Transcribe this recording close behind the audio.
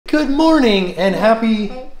Good morning and happy...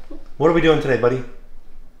 What are we doing today, buddy?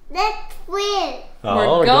 Let's swim.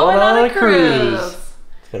 Oh, we're going on a cruise.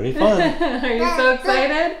 It's gonna be fun. Are you so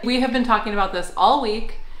excited? We have been talking about this all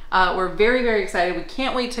week. We're very, very excited. We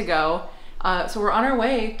can't wait to go. So we're on our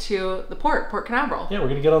way to the Port Canaveral. Yeah, we're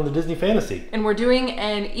gonna get on the Disney Fantasy. And we're doing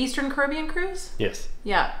an Eastern Caribbean cruise? Yes.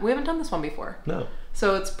 Yeah, we haven't done this one before. No.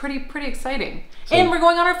 So it's pretty exciting. So and we're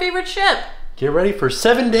going on our favorite ship. Get ready for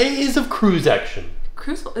 7 days of cruise action.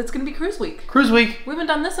 It's gonna be cruise week. Cruise week. We haven't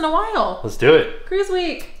done this in a while. Let's do it. Cruise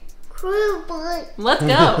week. Cruise week. Let's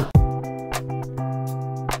go.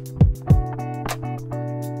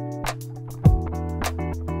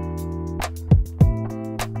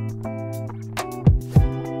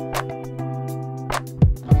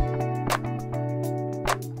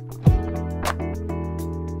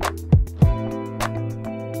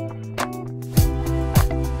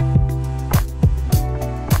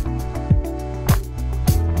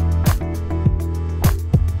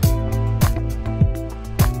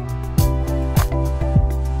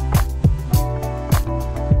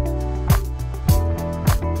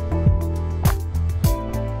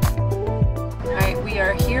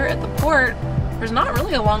 Here at the port, there's not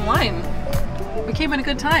really a long line. We came in a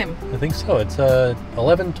good time. I think so. It's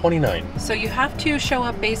 11:29. So you have to show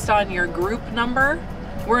up based on your group number.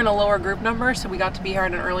 We're in a lower group number, so we got to be here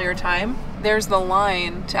at an earlier time. There's the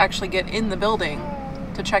line to actually get in the building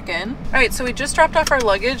to check in. All right, so we just dropped off our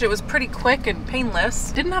luggage. It was pretty quick and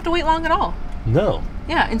painless. Didn't have to wait long at all. No.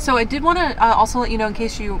 Yeah, and so I did want to also let you know, in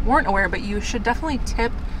case you weren't aware, but you should definitely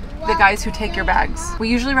tip the guys who take your bags. We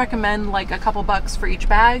usually recommend like a couple bucks for each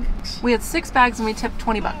bag. We had 6 bags and we tipped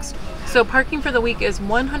 20 bucks. So parking for the week is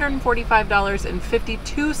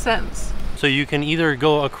 $145.52. So you can either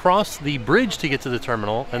go across the bridge to get to the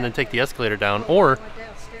terminal and then take the escalator down, or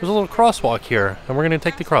there's a little crosswalk here and we're gonna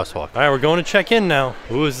take the crosswalk. All right, we're going to check in now.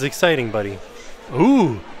 Ooh, this is exciting, buddy.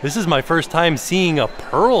 Ooh, this is my first time seeing a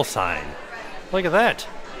pearl sign. Look at that.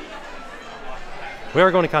 We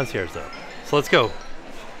are going to concierge though, so let's go.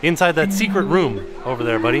 Inside that secret room over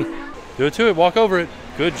there, buddy. Do it to it, walk over it.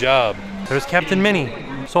 Good job. There's Captain Minnie.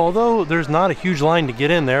 So although there's not a huge line to get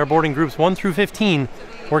in there, boarding groups 1 through 15,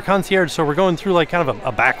 we're concierge, so we're going through like kind of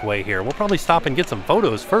a back way here. We'll probably stop and get some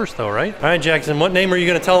photos first though, right? All right, Jackson, what name are you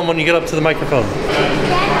gonna tell them when you get up to the microphone?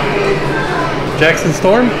 Jackson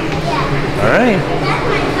Storm? Yeah. All right.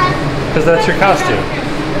 Because that's your costume.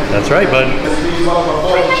 That's right, bud.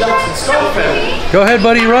 Go ahead,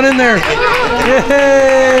 buddy, run in there.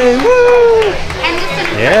 Yay! Woo!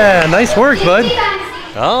 Yeah, nice work, bud.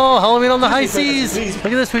 Oh, Halloween on the high seas. Look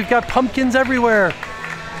at this, we've got pumpkins everywhere.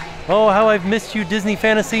 Oh, how I've missed you, Disney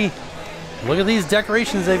Fantasy. Look at these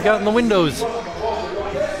decorations they've got in the windows.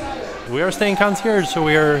 We are staying concierge, so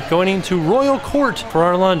we are going into Royal Court for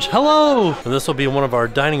our lunch. Hello! And this will be one of our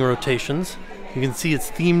dining rotations. You can see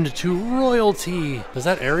it's themed to royalty. Is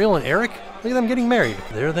that Ariel and Eric? Look at them getting married.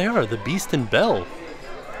 There they are, the Beast and Belle.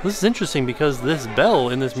 This is interesting because this bell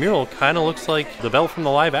in this mural kind of looks like the bell from the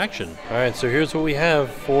live action. All right, so here's what we have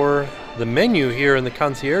for the menu here in the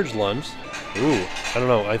concierge lunch. Ooh, I don't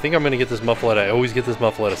know. I think I'm gonna get this muffaletta. I always get this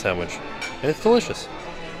muffaletta sandwich. And it's delicious.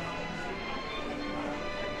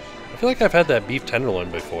 I feel like I've had that beef tenderloin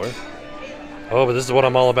before. Oh, but this is what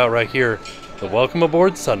I'm all about right here. The Welcome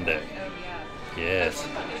Aboard Sundae. Yes.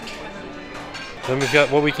 Then we've got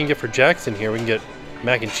what we can get for Jackson here. We can get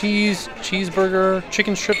mac and cheese, cheeseburger,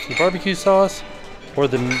 chicken strips with barbecue sauce, or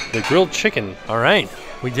the grilled chicken. All right,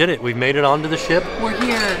 we did it. We've made it onto the ship. We're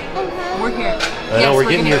here. We're here. I know, we're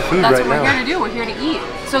getting your food right now. That's what we're here to do. We're here to eat.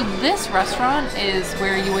 So this restaurant is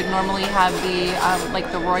where you would normally have the like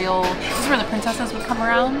the royal. This is where the princesses would come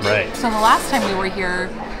around. Right. So the last time we were here,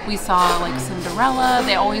 we saw like Cinderella.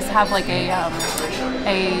 They always have like a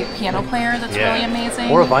piano player that's really amazing.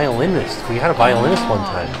 Or a violinist. We had a violinist one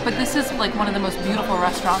time. But this is like one of the most beautiful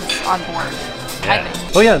restaurants on board, I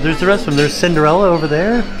think. Oh yeah, there's the rest of them. There's Cinderella over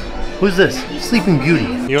there. Who's this? Sleeping Beauty.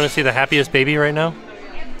 You want to see the happiest baby right now?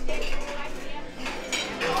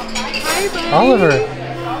 Hi, buddy. Oliver.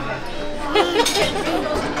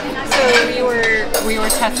 So we were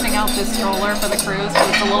testing out this stroller for the cruise.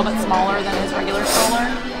 It's a little bit smaller than his regular stroller.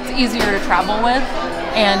 It's easier to travel with,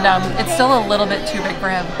 and it's still a little bit too big for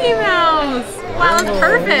him. Mickey Mouse! Wow, that's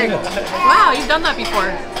perfect! Wow, you've done that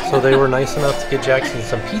before. So they were nice enough to get Jackson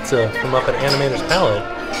some pizza from up at Animator's Palette.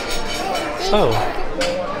 So,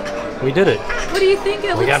 we did it. What do you think?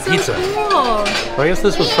 It looks got so pizza. cool. Well, I guess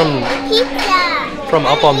this was from... Pizza! from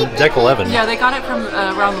up on deck 11. Yeah, they got it from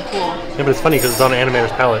around the pool. Yeah, but it's funny because it's on an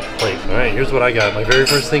animator's palette plate. All right, here's what I got. My very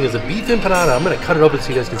first thing is a beef empanada. I'm going to cut it open so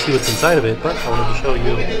you guys can see what's inside of it, but I wanted to show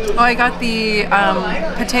you. Oh, I got the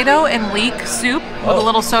potato and leek soup with a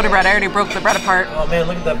little soda bread. I already broke the bread apart. Oh man,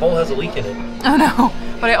 look at that bowl has a leek in it. Oh no.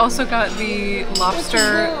 But I also got the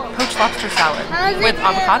poached lobster salad with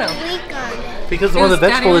avocado. Because one of the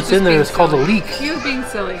vegetable that's in there is called a leek. He was being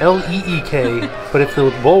silly. L-E-E-K. But if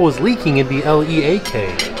the bowl was leaking, it'd be L-E-A-K.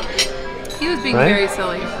 He was being very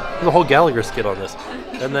silly. There's a whole Gallagher skit on this.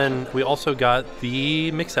 And then we also got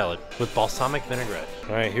the mixed salad with balsamic vinaigrette.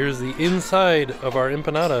 All right, here's the inside of our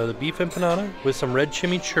empanada, the beef empanada with some red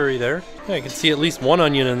chimichurri there. Yeah, I can see at least one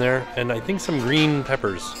onion in there, and I think some green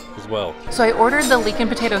peppers as well. So I ordered the leek and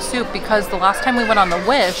potato soup because the last time we went on the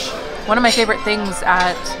Wish, one of my favorite things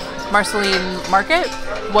at Marceline Market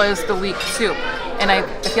was the leek soup. And I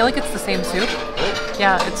feel like it's the same soup.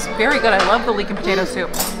 Yeah, it's very good. I love the leek and potato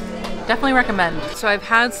soup. Definitely recommend. So I've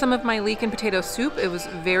had some of my leek and potato soup. It was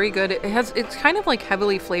very good. It's kind of like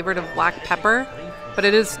heavily flavored of black pepper, but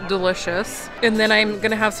it is delicious. And then I'm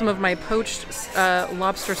gonna have some of my poached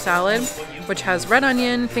lobster salad, which has red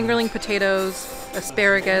onion, fingerling potatoes,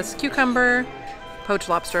 asparagus, cucumber, poached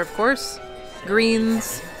lobster of course,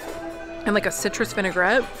 greens, and like a citrus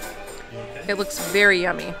vinaigrette. It looks very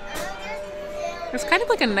yummy. There's kind of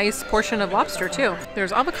like a nice portion of lobster too.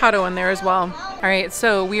 There's avocado in there as well. All right,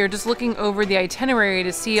 so we are just looking over the itinerary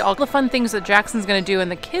to see all the fun things that Jackson's gonna do in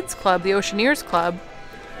the kids club, the Oceaneers Club.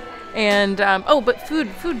 And, oh, but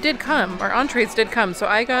food did come, or entrees did come. So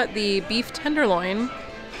I got the beef tenderloin.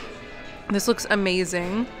 This looks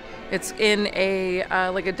amazing. It's in a,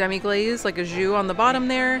 like a demi-glaze, like a jus on the bottom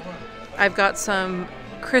there. I've got some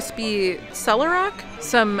crispy celeroc,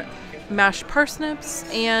 some mashed parsnips,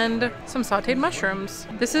 and some sauteed mushrooms.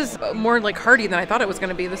 This is more like hearty than I thought it was going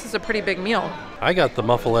to be. This is a pretty big meal. I got the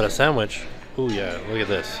muffaletta sandwich. Oh yeah, look at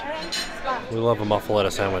this. We love a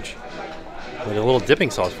muffaletta sandwich. With a little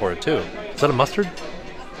dipping sauce for it too. Is that a mustard?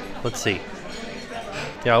 Let's see.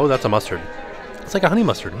 Yeah, oh, that's a mustard. It's like a honey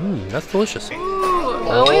mustard. That's delicious.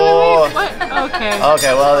 Oh, wait. What? Okay.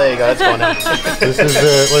 Okay, well, there you go. That's one. This is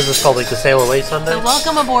the, what is this called? Like the sail away Sunday? The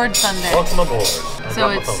welcome aboard Sunday. Welcome aboard. So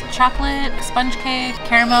it's chocolate, sponge cake,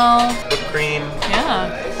 caramel. Whipped cream.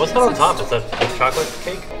 Yeah. What's that on top? Is that just chocolate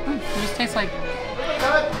cake? It just tastes like,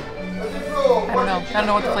 I don't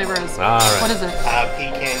know what the flavor is. All right. What is it?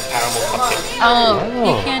 Pecan caramel cupcake.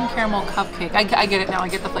 Oh, pecan caramel cupcake. I get it now. I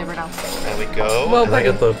get the flavor now. There we go. Well, and I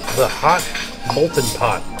got the hot molten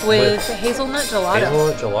pot with hazelnut gelato.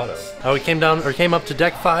 Hazelnut gelato. Oh, we came up to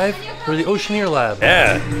deck 5 for the Oceaneer Lab.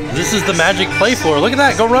 Yeah, this is the magic play floor. Look at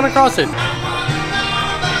that. Go run across it.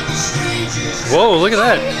 Whoa, look at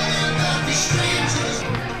that.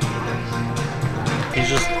 He's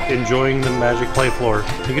just enjoying the magic play floor.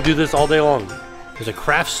 You could do this all day long. There's a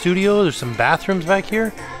craft studio. There's some bathrooms back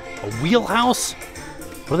here. A wheelhouse.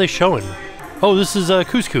 What are they showing? Oh, this is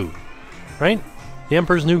Cusco, right? The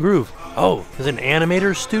Emperor's New Groove. Oh, there's an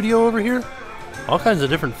animator studio over here. All kinds of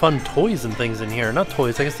different fun toys and things in here. Not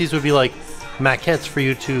toys, I guess these would be like maquettes for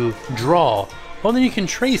you to draw. Oh, then you can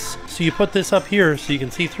trace. So you put this up here so you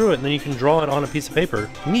can see through it, and then you can draw it on a piece of paper.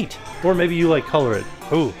 Neat. Or maybe you like color it.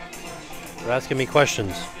 Ooh, they're asking me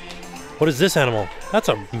questions. What is this animal? That's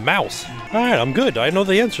a mouse. All right, I'm good. I know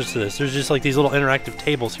the answers to this. There's just like these little interactive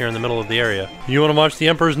tables here in the middle of the area. You want to watch The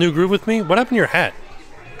Emperor's New Groove with me? What happened to your hat?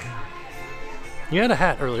 You had a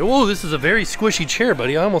hat earlier. Whoa, this is a very squishy chair,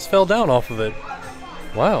 buddy. I almost fell down off of it.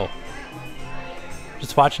 Wow.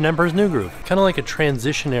 Just watching Emperor's New Groove. Kind of like a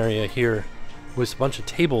transition area here with a bunch of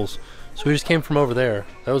tables. So we just came from over there.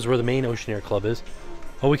 That was where the main Oceaneer Club is.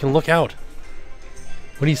 Oh, we can look out.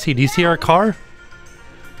 What do you see? Do you see our car?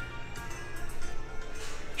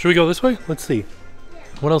 Should we go this way? Let's see.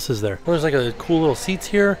 What else is there? Oh, there's like a cool little seats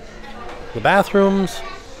here. The bathrooms.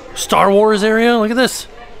 Star Wars area. Look at this.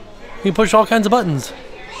 You can push all kinds of buttons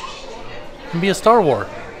and be a Star Wars.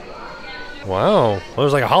 Wow. Well,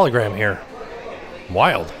 there's like a hologram here.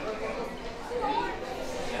 Wild.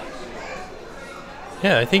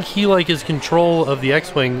 Yeah, I think he like is control of the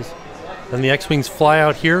X-Wings, and the X-Wings fly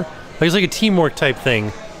out here. Like it's like a teamwork type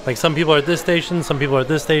thing. Like some people are at this station, some people are at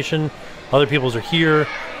this station, other people's are here.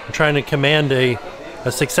 We're trying to command a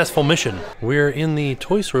successful mission. We're in the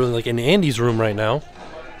toy store, like in Andy's room right now,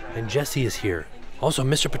 and Jesse is here. Also,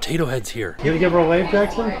 Mr. Potato Head's here. You gonna give her a wave,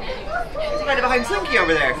 Jackson? He's right behind Slinky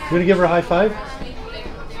over there. You gonna give her a high five?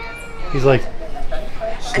 He's like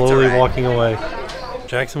slowly walking away.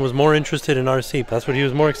 Jackson was more interested in our seat. That's what he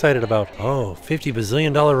was more excited about. Oh, $50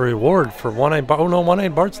 bazillion reward for One-Eyed Bart. Oh no,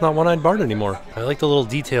 One-Eyed Bart's not One-Eyed Bart anymore. I like the little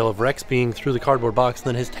detail of Rex being through the cardboard box and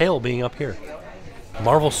then his tail being up here.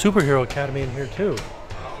 Marvel Superhero Academy in here too.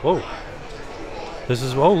 Whoa. This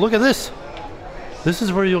is, oh, look at this. This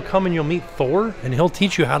is where you'll come and you'll meet Thor, and he'll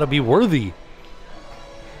teach you how to be worthy.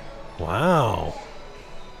 Wow.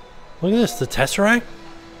 Look at this, the Tesseract.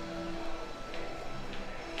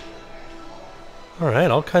 All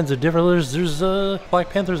right, all kinds of different, there's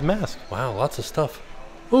Black Panther's mask. Wow, lots of stuff.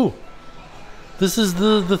 Ooh, this is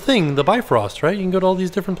the thing, the Bifrost, right? You can go to all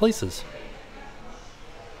these different places.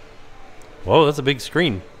 Whoa, that's a big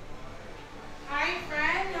screen. Hi,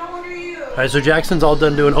 friend. How old are you? All right, so Jackson's all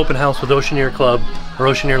done doing open house with Oceaneer Club, or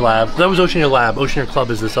Oceaneer Lab. That was Oceaneer Lab. Oceaneer Club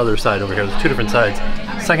is this other side over here. There's two different sides.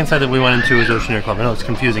 Second side that we went into is Oceaneer Club. I know it's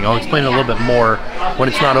confusing. I'll explain it a little bit more when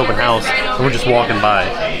it's not open house and we're just walking by.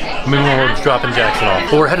 Maybe when we're dropping Jackson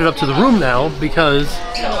off. But we're headed up to the room now because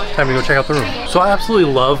it's time to go check out the room. So I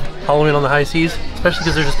absolutely love Halloween on the High Seas, especially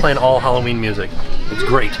because they're just playing all Halloween music. It's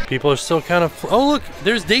great. People are still kind of, oh look,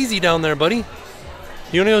 there's Daisy down there, buddy.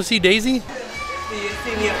 You wanna go see Daisy?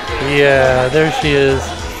 Yeah, there she is.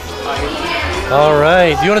 All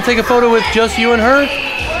right, do you wanna take a photo with just you and her?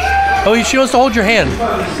 Oh, she wants to hold your hand.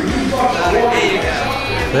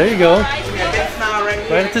 There you go.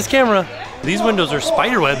 Right at this camera. These windows are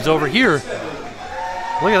spider webs over here. Look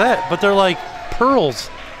at that, but they're like pearls.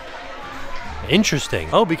 Interesting.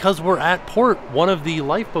 Oh, because we're at port, one of the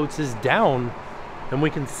lifeboats is down and we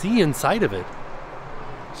can see inside of it.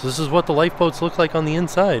 So this is what the lifeboats look like on the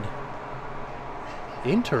inside.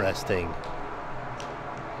 Interesting.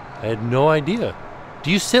 I had no idea. Do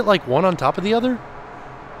you sit like one on top of the other?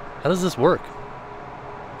 How does this work?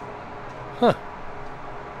 Huh.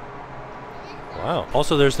 Wow.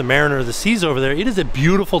 Also, there's the Mariner of the Seas over there. It is a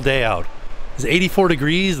beautiful day out. It's 84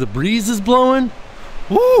 degrees. The breeze is blowing.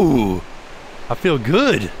 Woo! I feel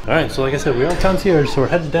good. All right, so like I said, we're on concierge, so we're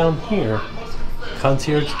headed down here.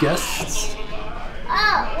 Concierge guests.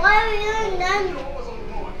 Oh, why are you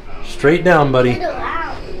done? Straight down, buddy. The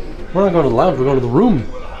lounge. We're not going to the lounge, we're going to the room.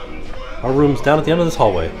 Our room's down at the end of this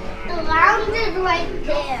hallway. The lounge is right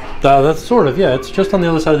there. That's sort of, yeah. It's just on the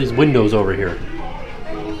other side of these windows over here.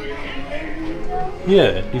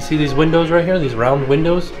 Yeah, you see these windows right here? These round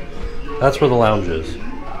windows? That's where the lounge is.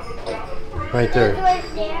 Right there. Right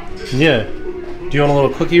there. Yeah. Do you want a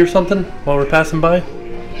little cookie or something while we're passing by?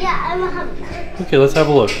 Yeah, I will have a cookie. Okay, let's have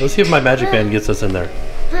a look. Let's see if my magic band gets us in there.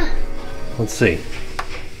 Let's see.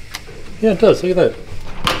 Yeah, it does. Look at that.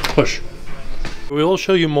 Push. We will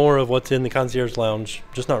show you more of what's in the concierge lounge,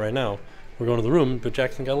 just not right now. We're going to the room, but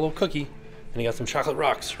Jackson got a little cookie, and he got some chocolate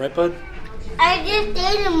rocks, right, bud? I just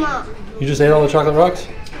ate them all. You just ate all the chocolate rocks?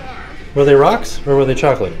 Yeah. Were they rocks, or were they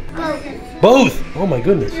chocolate? Both. Both! Oh my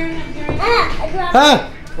goodness. I dropped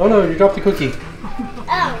Ah! Oh no, you dropped the cookie.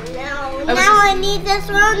 Oh no. Now I need this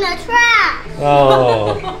one to trash.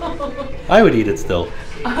 Oh. I would eat it still.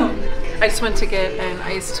 I just went to get an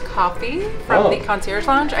iced coffee from the concierge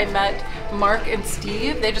lounge. I met Mark and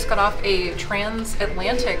Steve. They just got off a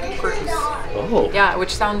transatlantic cruise. Oh. Yeah,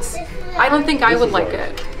 which sounds, I don't think I would like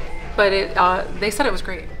it, but they said it was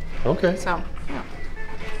great. Okay. So, yeah.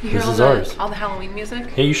 You hear This all is the, ours. all the Halloween music?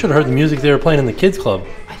 Hey, you should have heard the music they were playing in the kids club.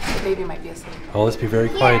 I think the baby might be asleep. Oh, let's be very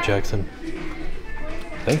quiet, Jackson.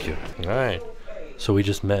 Thank you. All right. So we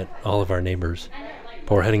just met all of our neighbors,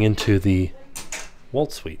 but we're heading into the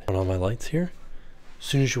Walt suite. On all my lights here. As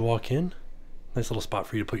soon as you walk in, nice little spot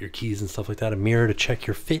for you to put your keys and stuff like that. A mirror to check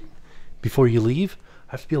your fit before you leave.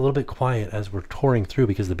 I have to be a little bit quiet as we're touring through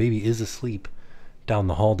because the baby is asleep down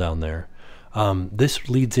the hall down there. This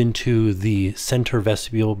leads into the center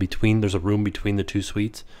vestibule between, there's a room between the two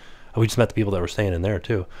suites. We just met the people that were staying in there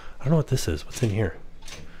too. I don't know what this is. What's in here?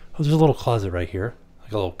 Oh, there's a little closet right here.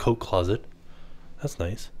 Like a little coat closet. That's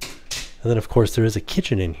nice. And then of course there is a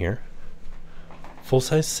kitchen in here.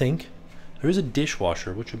 Full-size sink. There is a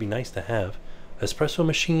dishwasher, which would be nice to have. Espresso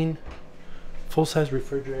machine. Full-size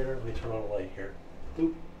refrigerator. Let me turn on a light here.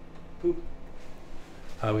 Boop. Boop.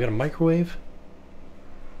 We got a microwave.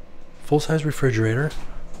 Full-size refrigerator.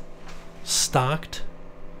 Stocked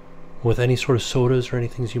with any sort of sodas or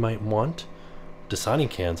anything you might want. Dasani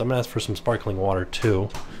cans. I'm going to ask for some sparkling water too.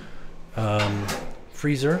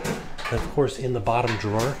 Freezer. And of course in the bottom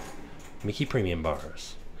drawer, Mickey Premium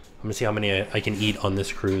bars. I'm going to see how many I can eat on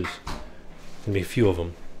this cruise. There's going to be a few of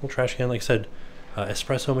them. Little trash can, like I said.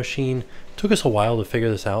 Espresso machine. Took us a while to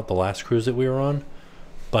figure this out, the last cruise that we were on.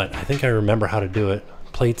 But I think I remember how to do it.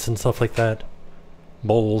 Plates and stuff like that.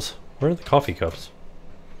 Bowls. Where are the coffee cups?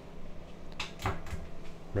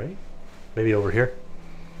 Right? Maybe over here.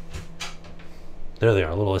 There they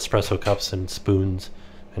are. Little espresso cups and spoons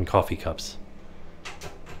and coffee cups.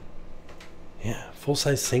 Yeah,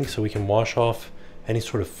 full-size sink so we can wash off any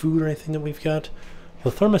sort of food or anything that we've got.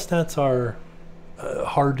 The thermostats are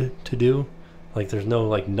hard to do. Like there's no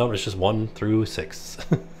like number, it's just 1 through 6.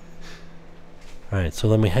 All right, so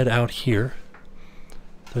then we head out here.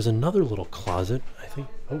 There's another little closet, I think.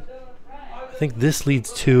 Oh, I think this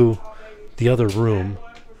leads to the other room.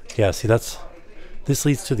 Yeah, see this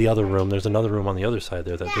leads to the other room. There's another room on the other side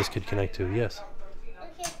there that this could connect to. Yes.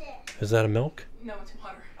 Is that a milk? No, it's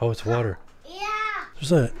water. Oh, it's water. Yeah.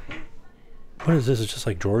 There's a, what is this? It's just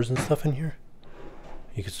like drawers and stuff in here.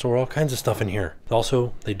 You can store all kinds of stuff in here.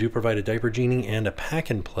 Also, they do provide a diaper genie and a pack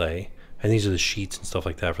and play. And these are the sheets and stuff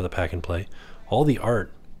like that for the pack and play. All the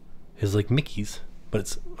art is like Mickey's, but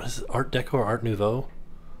it's, what is it, Art Deco or Art Nouveau?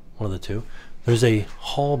 One of the two. There's a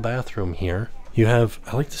hall bathroom here. You have,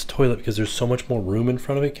 I like this toilet because there's so much more room in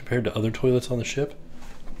front of it compared to other toilets on the ship.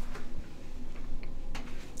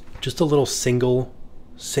 Just a little single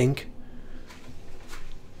sink.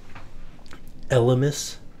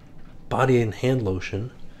 Elemis body and hand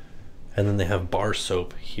lotion. And then they have bar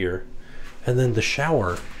soap here. And then the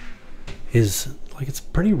shower is like, it's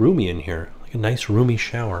pretty roomy in here. Like a nice roomy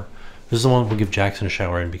shower. This is the one we'll give Jackson a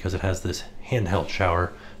shower in because it has this handheld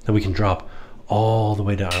shower that we can drop all the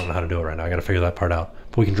way down. I don't know how to do it right now. I got to figure that part out.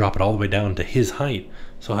 But we can drop it all the way down to his height.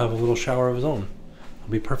 So he'll have a little shower of his own.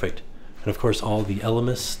 It'll be perfect. And of course, all the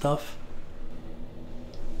Elemis stuff.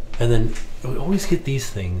 And then we always get these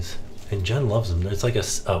things, and Jen loves them. It's like a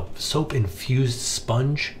soap-infused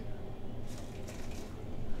sponge.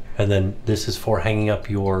 And then this is for hanging up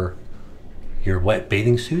your wet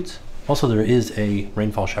bathing suits. Also, there is a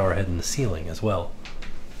rainfall shower head in the ceiling as well.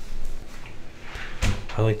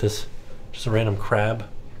 I like this. Just a random crab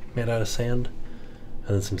made out of sand.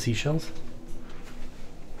 And then some seashells.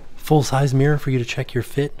 Full-size mirror for you to check your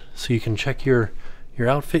fit. So you can check your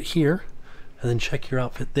outfit here. And then check your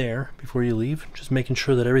outfit there before you leave. Just making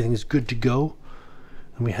sure that everything is good to go.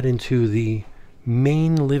 And we head into the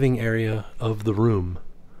main living area of the room.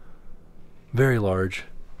 Very large.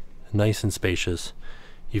 Nice and spacious.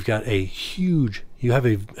 You've got a huge, you have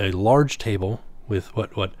a large table with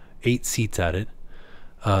what 8 seats at it.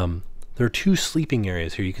 There are 2 sleeping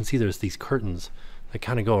areas here. You can see there's these curtains that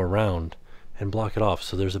kind of go around and block it off.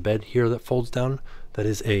 So there's a bed here that folds down. That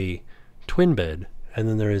is a twin bed. And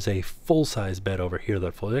then there is a full-size bed over here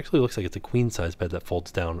that folds. It actually looks like it's a queen-size bed that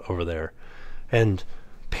folds down over there. And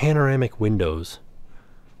panoramic windows.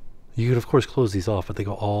 You could, of course, close these off, but they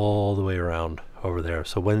go all the way around over there.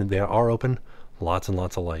 So when they are open, lots and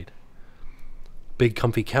lots of light. Big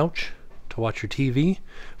comfy couch to watch your TV.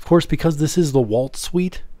 Of course, because this is the Walt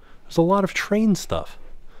suite, there's a lot of train stuff.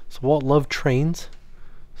 So Walt loved trains.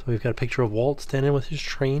 So we've got a picture of Walt standing with his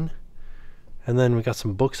train. And then we got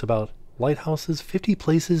some books about lighthouses, 50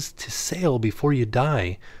 places to sail before you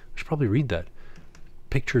die. We should probably read that.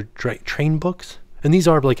 Picture train books. And these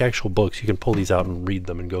are like actual books. You can pull these out and read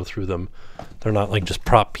them and go through them. They're not like just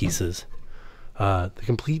prop pieces. The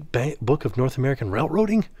complete book of North American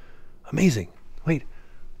railroading. Amazing. Wait,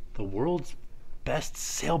 the world's best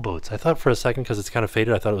sailboats. I thought for a second, because it's kind of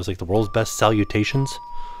faded, I thought it was like the world's best salutations.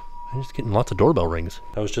 I'm just getting lots of doorbell rings.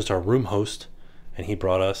 That was just our room host, and he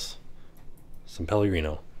brought us some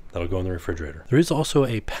Pellegrino. That'll go in the refrigerator. There is also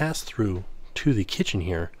a pass-through to the kitchen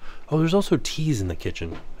here. Oh, there's also teas in the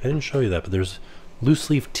kitchen. I didn't show you that, but there's loose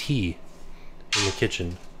leaf tea in the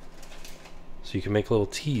kitchen. So you can make little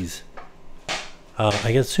teas. I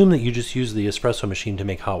can assume that you just use the espresso machine to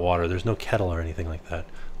make hot water. There's no kettle or anything like that.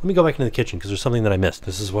 Let me go back into the kitchen because there's something that I missed.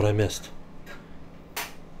 This is what I missed.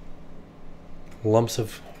 Lumps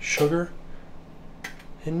of sugar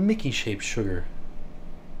and Mickey-shaped sugar.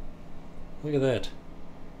 Look at that.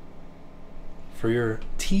 For your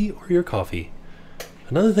tea or your coffee.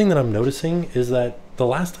 Another thing that I'm noticing is that the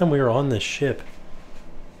last time we were on this ship,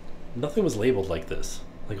 nothing was labeled like this.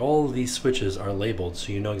 Like all of these switches are labeled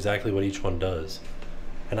so you know exactly what each one does.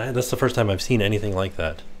 And that's the first time I've seen anything like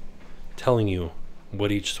that, telling you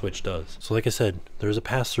what each switch does. So like I said, there's a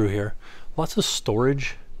pass-through here. Lots of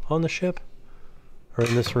storage on the ship, or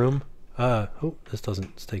in this room. Oh, this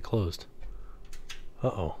doesn't stay closed.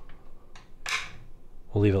 Uh-oh.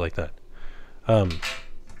 We'll leave it like that.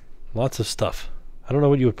 Lots of stuff. I don't know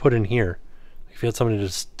what you would put in here. If you had something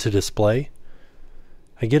to display.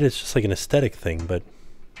 I get it's just like an aesthetic thing, but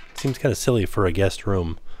it seems kind of silly for a guest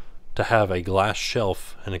room to have a glass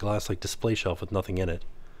shelf and a glass like display shelf with nothing in it.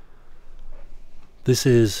 This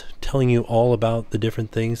is telling you all about the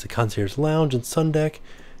different things, the concierge lounge and sun deck,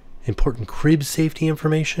 important crib safety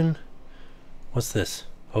information. What's this?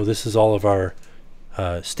 Oh, this is all of our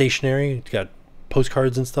stationery. We've got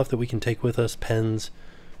postcards and stuff that we can take with us, pens,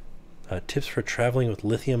 tips for traveling with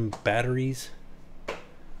lithium batteries.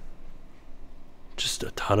 Just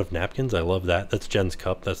a ton of napkins. I love that. That's Jen's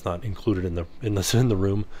cup. That's not included in the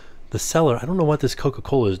room. The cellar, I don't know what this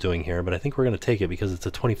Coca-Cola is doing here, but I think we're going to take it because it's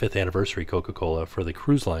a 25th anniversary Coca-Cola for the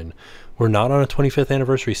cruise line. We're not on a 25th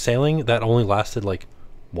anniversary sailing. That only lasted like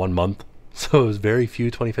 1 month. So it was very few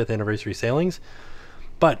 25th anniversary sailings.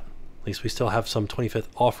 But at least we still have some 25th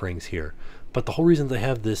offerings here. But the whole reason they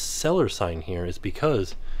have this cellar sign here is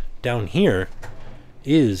because down here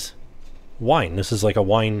is wine. This is like a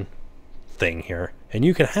wine thing here. And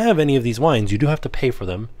you can have any of these wines. You do have to pay for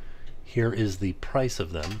them. Here is the price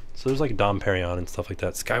of them. So there's like Dom Perignon and stuff like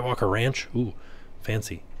that. Skywalker Ranch. Ooh,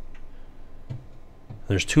 fancy.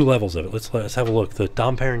 There's 2 levels of it. Let's have a look. The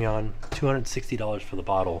Dom Perignon, $260 for the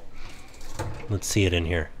bottle. Let's see it in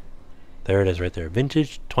here. There it is right there.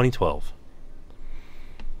 Vintage 2012.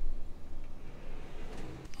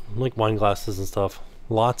 Like wine glasses and stuff.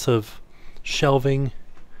 Lots of shelving.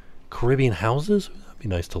 Caribbean houses. That'd be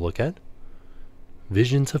nice to look at.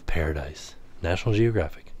 Visions of Paradise. National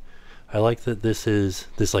Geographic. I like that this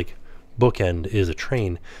like bookend is a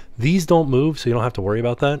train. These don't move, so you don't have to worry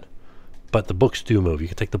about that. But the books do move. You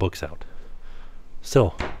can take the books out.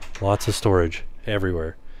 Still, lots of storage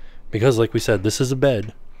everywhere. Because like we said, this is a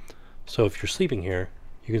bed. So if you're sleeping here,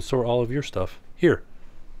 you can store all of your stuff here.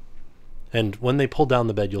 And when they pull down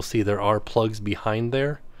the bed, you'll see there are plugs behind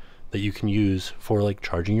there that you can use for like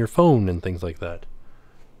charging your phone and things like that.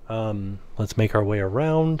 Let's make our way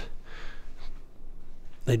around.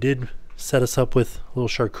 They did set us up with a little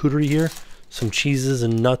charcuterie here, some cheeses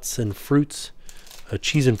and nuts and fruits, a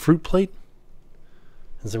cheese and fruit plate,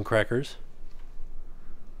 and some crackers.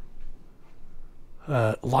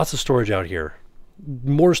 Lots of storage out here.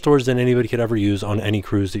 More storage than anybody could ever use on any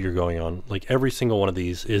cruise that you're going on. Like every single one of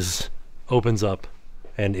these opens up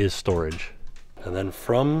and is storage. And then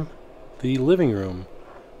from the living room,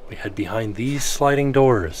 we head behind these sliding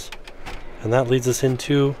doors, and that leads us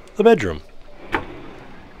into the bedroom.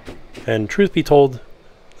 And truth be told,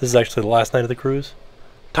 this is actually the last night of the cruise.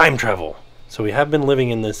 Time travel. So we have been living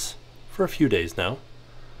in this for a few days now.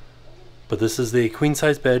 But this is the queen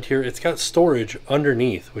size bed here. It's got storage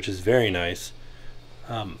underneath, which is very nice.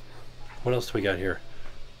 What else do we got here?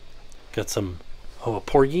 Got some, a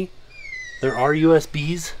porgy. There are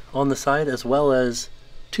USBs on the side as well as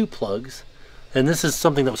 2 plugs. And this is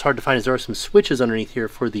something that was hard to find, is there are some switches underneath here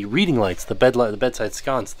for the reading lights, the bedside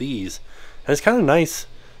sconce, these. And it's kind of nice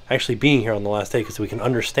actually being here on the last day because we can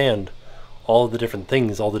understand all of the different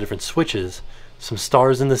things, all the different switches. Some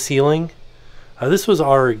stars in the ceiling. This was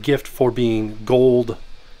our gift for being Gold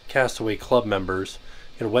Castaway Club members.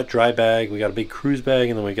 We got a wet dry bag, we got a big cruise bag,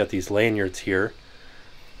 and then we got these lanyards here.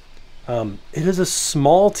 It is a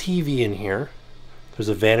small TV in here. There's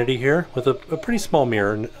a vanity here with a pretty small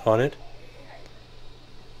mirror on it.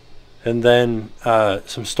 And then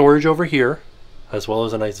some storage over here, as well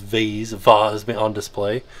as a nice vase on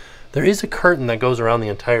display. There is a curtain that goes around the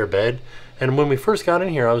entire bed. And when we first got in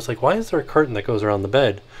here, I was like, why is there a curtain that goes around the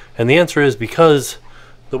bed? And the answer is because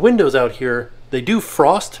the windows out here, they do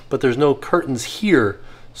frost, but there's no curtains here.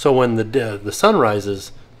 So when the sun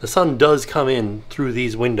rises, the sun does come in through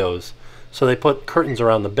these windows. So they put curtains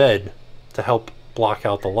around the bed to help block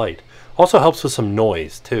out the light. Also helps with some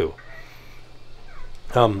noise too.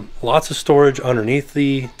 Lots of storage underneath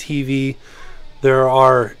the TV. There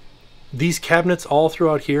are these cabinets all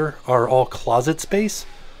throughout here are all closet space.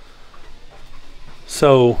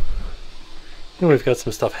 So we've got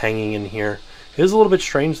some stuff hanging in here. It is a little bit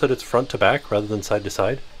strange that it's front to back rather than side to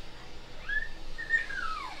side.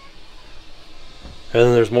 And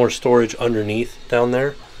then there's more storage underneath down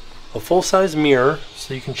there. A full-size mirror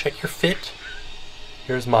so you can check your fit.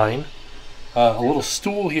 Here's mine. A little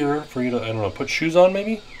stool here for you to, I don't know, put shoes on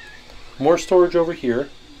maybe. More storage over here.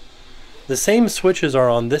 The same switches are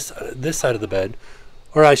on this side of the bed,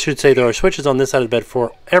 or I should say there are switches on this side of the bed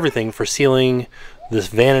for everything, for ceiling, this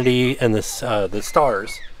vanity, and this the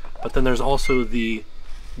stars. But then there's also the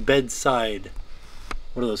bedside,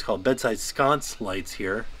 what are those called? Bedside sconce lights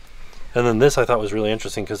here. And then this I thought was really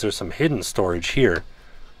interesting because there's some hidden storage here,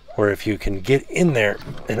 where if you can get in there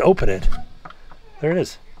and open it, there it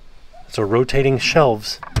is. It's a rotating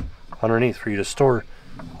shelves underneath for you to store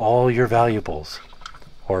all your valuables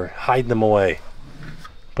or hide them away.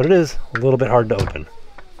 But it is a little bit hard to open.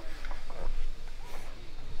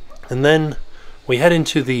 And then we head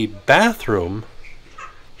into the bathroom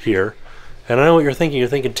here. And I know what you're thinking. You're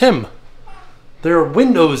thinking, Tim, there are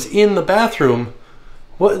windows in the bathroom.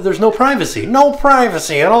 What? There's no privacy. No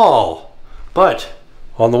privacy at all. But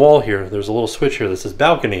on the wall here, there's a little switch here that says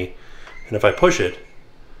balcony. And if I push it,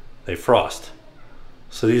 they frost.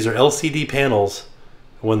 So these are LCD panels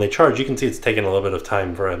When they charge, you can see it's taking a little bit of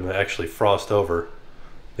time for them to actually frost over.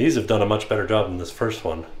 These have done a much better job than this first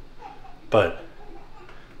one. But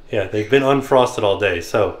yeah, they've been unfrosted all day.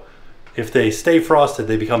 So if they stay frosted,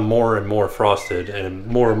 they become more and more frosted and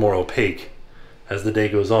more opaque as the day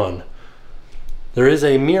goes on. There is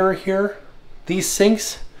a mirror here. These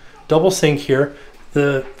sinks, double sink here.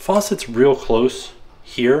 The faucet's real close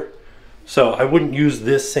here. So I wouldn't use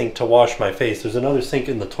this sink to wash my face. There's another sink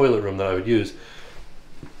in the toilet room that I would use.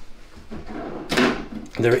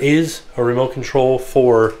 There is a remote control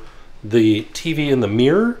for the TV in the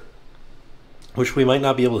mirror, which we might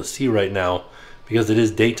not be able to see right now because it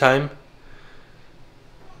is daytime.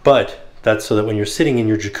 But that's so that when you're sitting in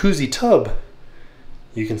your jacuzzi tub,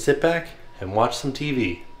 you can sit back and watch some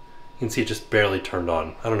TV. You can see it just barely turned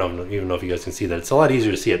on. I don't even know if you guys can see that. It's a lot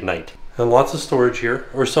easier to see at night. And lots of storage here,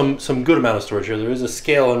 or some good amount of storage here. There is a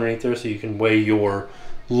scale underneath there so you can weigh your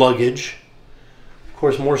luggage. Of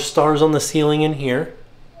course, more stars on the ceiling in here.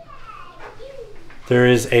 There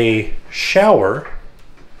is a shower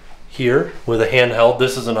here with a handheld.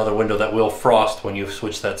 This is another window that will frost when you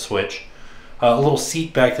switch that switch. A little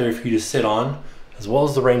seat back there for you to sit on, as well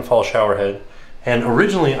as the rainfall shower head. And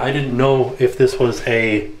originally I didn't know if this was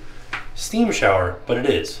a steam shower, but it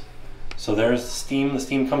is. So there's the steam. The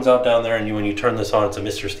steam comes out down there, and when you turn this on, it's a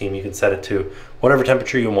Mr. Steam. You can set it to whatever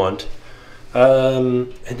temperature you want.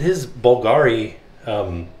 It is Bulgari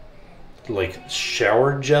like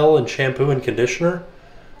shower gel and shampoo and conditioner,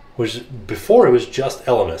 which before it was just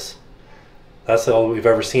Elemis. That's all we've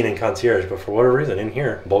ever seen in concierge, but for whatever reason in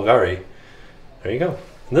here, Bulgari. There you go.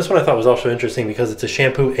 And this one I thought was also interesting because it's a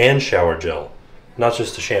shampoo and shower gel, not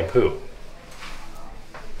just a shampoo.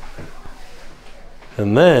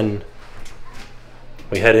 And then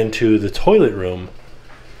we head into the toilet room,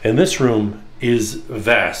 and this room is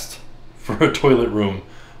vast for a toilet room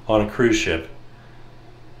on a cruise ship.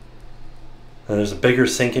 And there's a bigger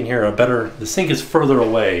sink in here, the sink is further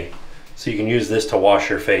away, so you can use this to wash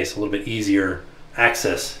your face, a little bit easier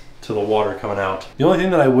access to the water coming out. The only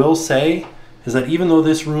thing that I will say is that even though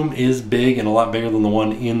this room is big and a lot bigger than the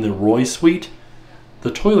one in the Roy suite,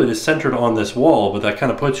 the toilet is centered on this wall, but that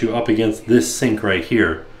kind of puts you up against this sink right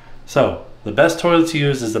here. So the best toilet to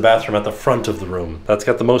use is the bathroom at the front of the room. That's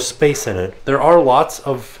got the most space in it. There are lots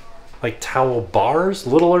of like towel bars,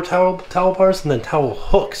 littler towel bars, and then towel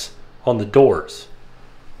hooks on the doors.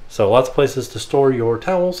 So lots of places to store your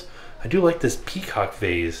towels. I do like this peacock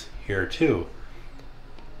vase here too.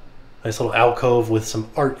 Nice little alcove with some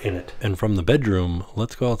art in it. And from the bedroom,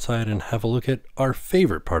 let's go outside and have a look at our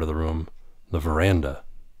favorite part of the room, the veranda.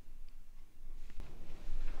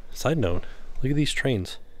 Side note, look at these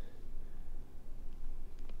trains.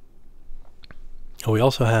 Oh, we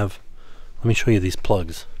also have, let me show you these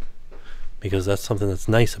plugs, because that's something that's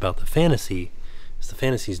nice about the Fantasy, is the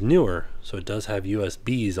Fantasy's newer, so it does have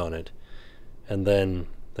USBs on it. And then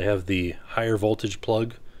they have the higher voltage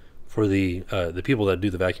plug for the people that do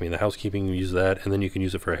the vacuuming, the housekeeping, use that, and then you can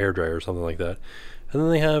use it for a hairdryer or something like that. And then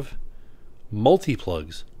they have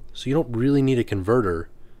multi-plugs, so you don't really need a converter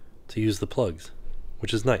to use the plugs,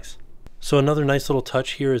 which is nice. So another nice little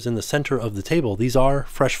touch here is in the center of the table. These are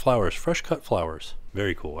fresh flowers, fresh cut flowers.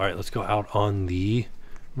 Very cool. All right, let's go out on the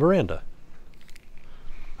veranda.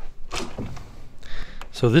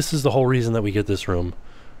 So this is the whole reason that we get this room.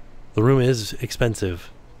 The room is expensive,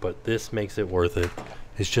 but this makes it worth it.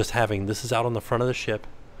 It's just having, this is out on the front of the ship,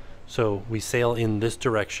 so we sail in this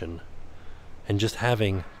direction, and just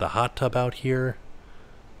having the hot tub out here,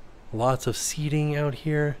 lots of seating out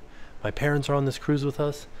here. My parents are on this cruise with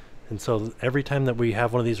us, and so every time that we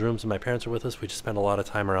have one of these rooms and my parents are with us, we just spend a lot of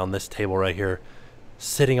time around this table right here,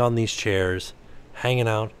 sitting on these chairs, hanging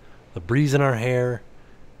out, the breeze in our hair,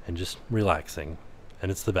 and just relaxing.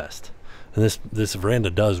 And it's the best. And this veranda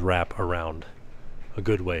does wrap around a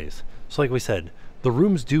good ways. So like we said, the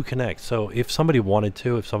rooms do connect. So if somebody wanted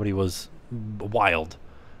to, if somebody was wild,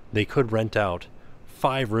 they could rent out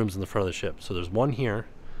 5 rooms in the front of the ship. So there's one here,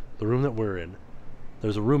 the room that we're in.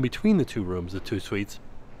 There's a room between the 2 rooms, the 2 suites,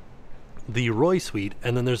 the Roy suite,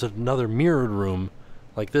 and then there's another mirrored room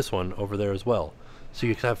like this one over there as well. So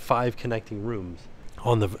you could have 5 connecting rooms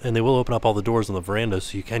and they will open up all the doors on the veranda,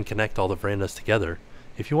 so you can connect all the verandas together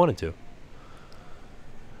if you wanted to.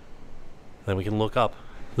 Then we can look up.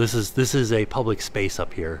 This is a public space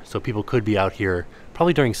up here, so people could be out here.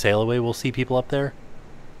 Probably during sail away we'll see people up there,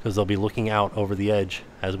 because they'll be looking out over the edge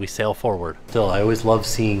as we sail forward. Still, I always love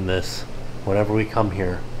seeing this whenever we come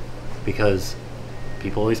here, because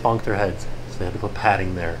people always bonk their heads, so they have to put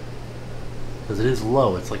padding there. Because it is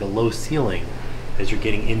low, it's like a low ceiling as you're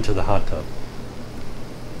getting into the hot tub.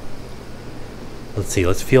 Let's see,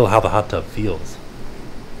 let's feel how the hot tub feels.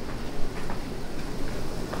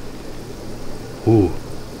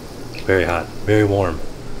 Very hot, very warm.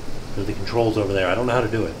 There are the controls over there. I don't know how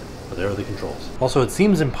to do it, but there are the controls. Also, it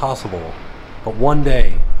seems impossible, but one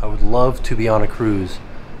day I would love to be on a cruise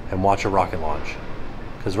and watch a rocket launch.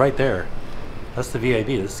 Because right there, that's the VAB.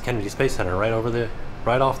 This is Kennedy Space Center, right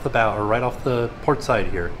off the bow, or right off the port side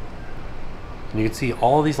here. And you can see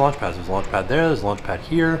all these launch pads. There's a launch pad there, there's a launch pad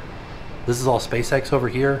here. This is all SpaceX over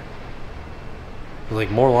here. There's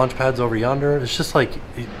like more launch pads over yonder. It's just like,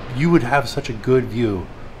 you would have such a good view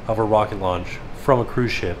of a rocket launch from a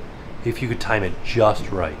cruise ship if you could time it just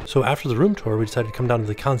right. So after the room tour, we decided to come down to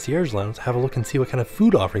the concierge lounge, have a look and see what kind of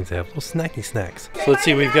food offerings they have, little snacky snacks. So let's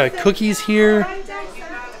see, we've got cookies here.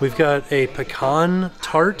 We've got a pecan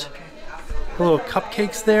tart, little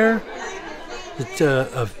cupcakes there. It's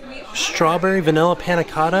a strawberry vanilla panna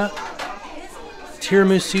cotta,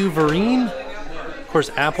 tiramisu verrine, of course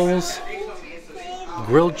apples,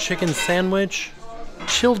 grilled chicken sandwich,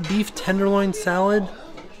 chilled beef tenderloin salad,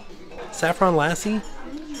 saffron lassi,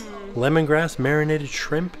 lemongrass marinated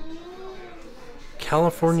shrimp,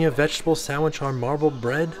 California vegetable sandwich on marbled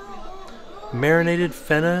bread, marinated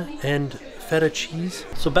feta and feta cheese.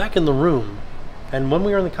 So back in the room, and when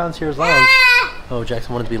we were in the concierge lounge, oh,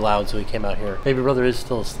 Jackson wanted to be loud, so he came out here. Baby brother is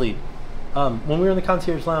still asleep. When we were in the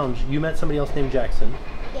concierge lounge, you met somebody else named Jackson.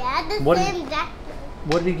 Yeah, the same Jackson.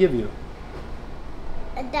 What did he give you?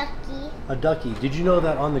 A ducky. A ducky. Did you know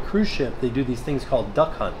that on the cruise ship they do these things called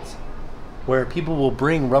duck hunts, where people will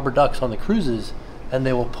bring rubber ducks on the cruises and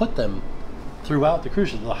they will put them throughout the cruise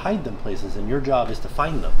ship. They'll hide them places, and your job is to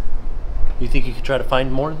find them. You think you could try to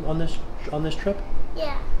find more on this trip?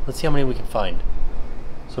 Yeah. Let's see how many we can find.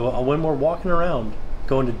 So when we're walking around,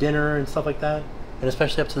 going to dinner and stuff like that, and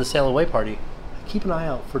especially up to the sail away party, keep an eye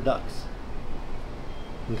out for ducks.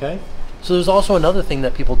 Okay? So there's also another thing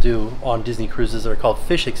that people do on Disney cruises that are called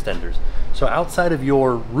fish extenders. So outside of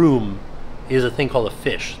your room is a thing called a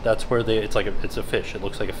fish. That's where it's a fish. It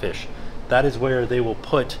looks like a fish. That is where they will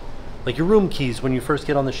put like your room keys when you first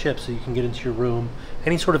get on the ship, so you can get into your room.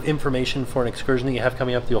 Any sort of information for an excursion that you have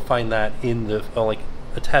coming up, you'll find that in the like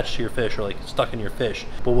attached to your fish or like stuck in your fish.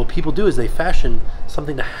 But what people do is they fashion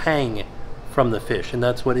something to hang from the fish, and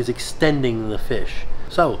that's what is extending the fish.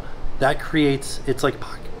 So that creates, it's like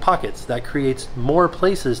pockets, that creates more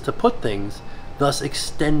places to put things, thus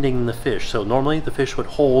extending the fish. So normally the fish would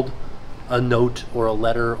hold a note or a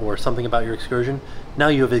letter or something about your excursion. Now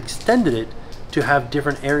you have extended it to have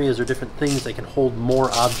different areas or different things that can hold more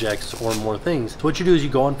objects or more things. So what you do is you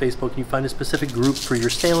go on Facebook and you find a specific group for your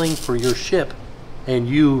sailing, for your ship, and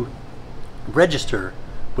you register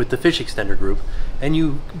with the fish extender group, and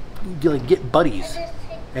you like get buddies,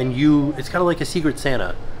 and it's kind of like a Secret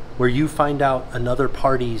Santa, where you find out another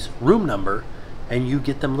party's room number and you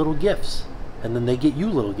get them little gifts, and then they get you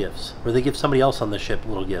little gifts, or they give somebody else on the ship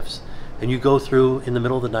little gifts. And you go through in the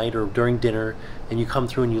middle of the night or during dinner, and you come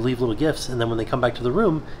through and you leave little gifts, and then when they come back to the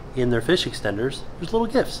room in their fish extenders, there's little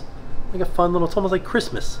gifts. Like a fun little, it's almost like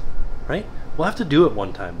Christmas, right? We'll have to do it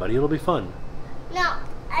one time, buddy. It'll be fun. No,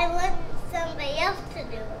 I want somebody else to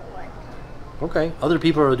do it one time. Okay, other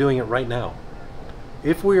people are doing it right now.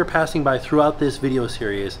 If we are passing by throughout this video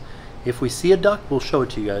series, if we see a duck, we'll show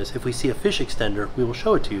it to you guys. If we see a fish extender, we will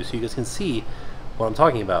show it to you so you guys can see what I'm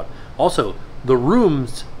talking about. Also, the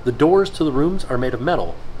rooms, the doors to the rooms are made of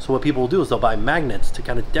metal. So what people will do is they'll buy magnets to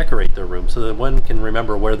kind of decorate their room so that one can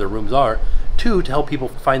remember where their rooms are. 2, to help people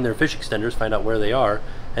find their fish extenders, find out where they are.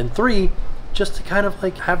 And 3, just to kind of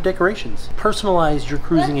like have decorations. Personalize your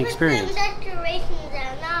cruising experience. Decorations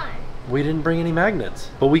are not. We didn't bring any magnets,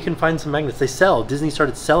 but we can find some magnets. They sell, Disney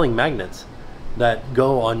started selling magnets that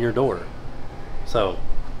go on your door. So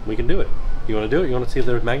we can do it. You want to do it? You want to see if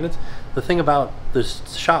there's magnets? The thing about the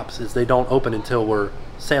shops is they don't open until we're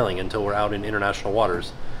sailing, until we're out in international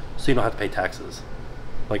waters, so you don't have to pay taxes.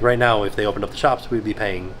 Like right now, if they opened up the shops, we'd be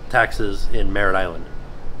paying taxes in Merritt Island.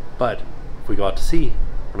 But if we go out to sea,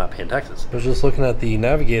 we're not paying taxes. I was just looking at the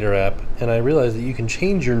Navigator app, and I realized that you can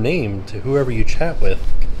change your name to whoever you chat with.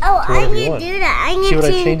 Oh, I need to do that. I need See what I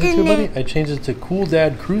to changed it change to, the buddy? I changed it to Cool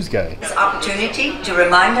Dad Cruise Guy. This opportunity to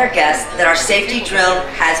remind our guests that our safety drill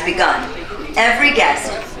has begun. Every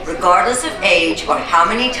guest, regardless of age or how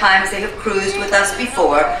many times they have cruised with us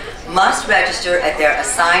before, must register at their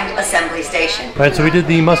assigned assembly station. All right, so we did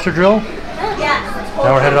the muster drill. Yeah.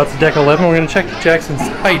 Now we're headed out to deck 11. We're going to check Jackson's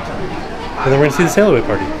height, and then we're going to see the sail away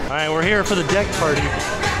party. All right, we're here for the deck party.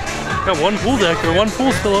 Got one pool deck, or one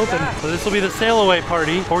pool still open. So this will be the sail away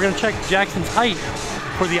party. We're going to check Jackson's height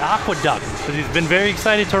for the AquaDuck, because he's been very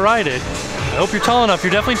excited to ride it. I hope you're tall enough.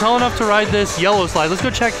 You're definitely tall enough to ride this yellow slide. Let's go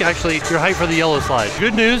check actually your height for the yellow slide.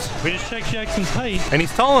 Good news, we just checked Jackson's height, and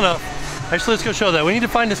he's tall enough Actually, let's go show that. We need to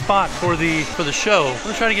find a spot for the show. I'm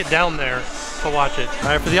gonna try to get down there to watch it. All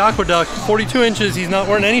right, for the AquaDuck, 42 inches. He's not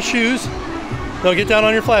wearing any shoes. No, get down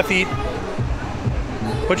on your flat feet.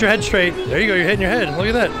 Put your head straight. There you go, you're hitting your head. Look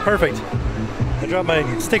at that, perfect. I dropped my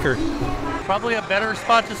sticker. Probably a better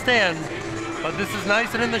spot to stand, but this is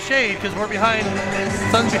nice and in the shade because we're behind, the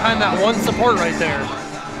sun's behind that one support right there.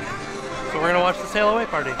 So we're gonna watch the sail away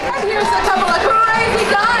party. Here's a couple of crazy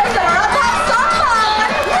guys that are up on someone.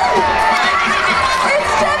 It's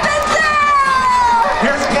Chip and Dale.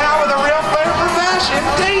 Here's a gal with a real flair for fashion,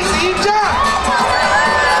 Daisy Duck.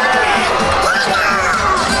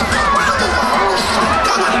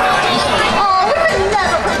 Oh, we would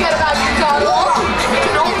never forget about you, Donald.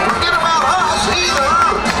 Don't forget about us either.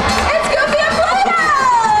 It's Goofy and Pluto.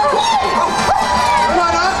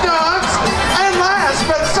 What up, dogs? And last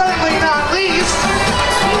but certainly not least,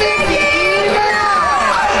 Mickey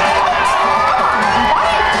Mouse.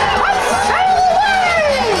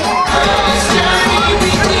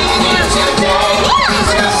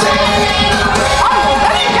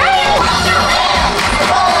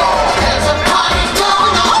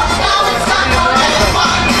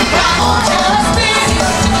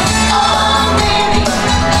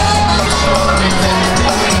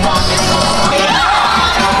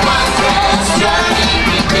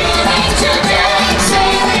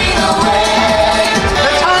 Sail away.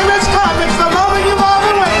 The time has come. It's the moment you've all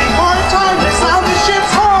been waiting for. Time to sound the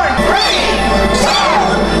ship's horn. 3,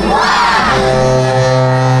 2, 1.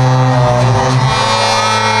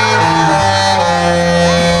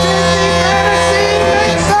 Disney Fantasy,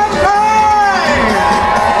 make some noise!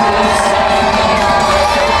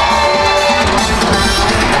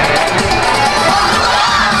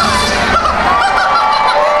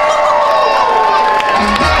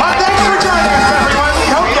 Well, thanks for joining us, everyone. We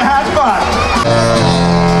hope you had fun.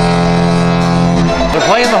 They're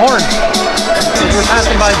playing the horn. We're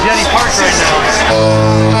passing by Jetty Park right now.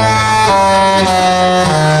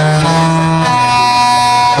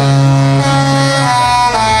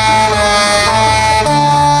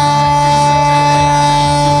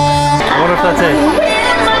 I wonder if that's it.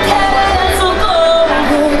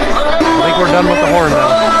 I think we're done with the horn now.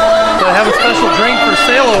 So they have a special drink for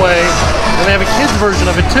sail away, and they have a kids version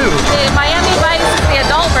of it too. The Miami Vice, the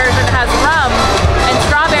adult version, has rum and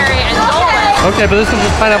strawberry and Dole Whip. Okay, but this one's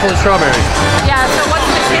just pineapple and strawberry. Yeah, so what's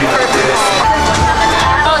the kids version called?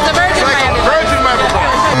 Oh, it's a virgin Miami Vice.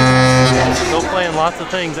 Still playing lots of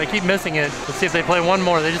things. I keep missing it. Let's see if they play one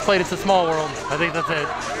more. They just played It's a Small World. I think that's it.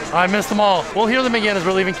 I missed them all. We'll hear them again as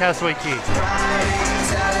we're leaving Castaway Cay.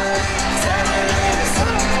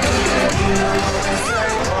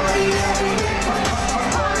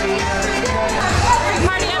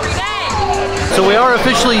 Party every day. So we are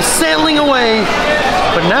officially sailing away.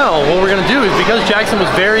 But now what we're gonna do is, because Jackson was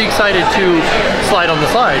very excited to slide on the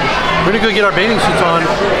slide, we're gonna go get our bathing suits on.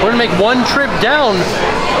 We're gonna make one trip down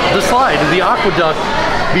the slide, the AquaDuck,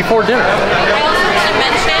 before dinner. I also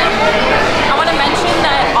want to mention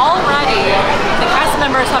that already the cast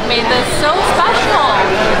members have made this so special.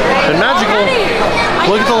 And magical.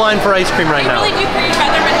 Already. Look at the line for ice cream right They now. really do create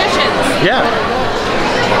feather magicians. Yeah.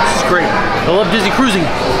 It's great. I love Disney cruising.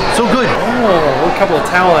 So good. Oh, a couple of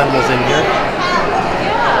towel animals in here.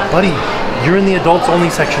 Buddy, you're in the adults only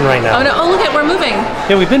section right now. Oh no, oh look at, we're moving.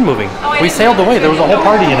 Yeah, we've been moving. Oh, We sailed away. There was a whole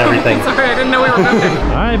party and everything. Sorry, I didn't know we were moving.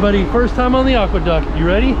 All right, buddy. First time on the AquaDuck. You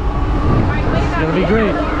ready? It's gonna be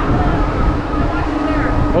great.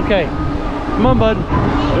 Okay. Come on, bud.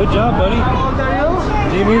 Good job, buddy.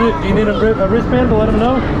 Do you need a wristband to let him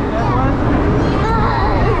know?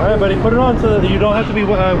 All right, buddy. Put it on so that you don't have to be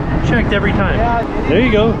checked every time. There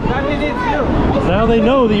you go. Now they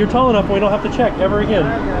know that you're tall enough and we don't have to check ever again.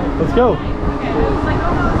 Let's go.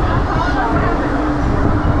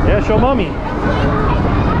 Yeah, show mommy.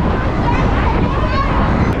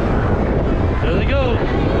 There they go.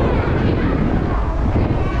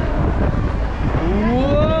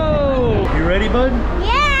 Whoa! You ready, bud?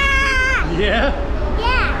 Yeah! Yeah?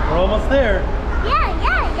 Yeah! We're almost there. Yeah,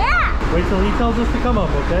 yeah, yeah! Wait till he tells us to come up,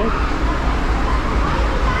 okay?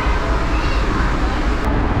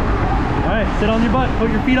 Alright, sit on your butt. Put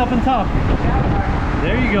your feet up on top.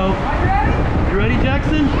 There you go. You ready,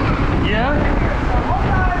 Jackson? Yeah?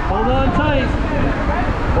 Hold on tight.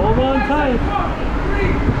 Hold on tight.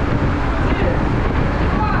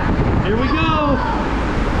 Here we go.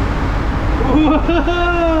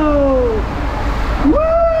 Whoa!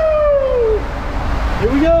 Woo!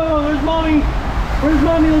 Here we go. There's mommy. Where's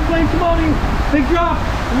mommy? Let's wave to mommy. Big drop.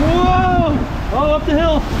 Whoa! Oh, up the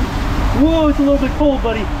hill. Whoa, it's a little bit cold,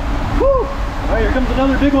 buddy. Woo! All right, here comes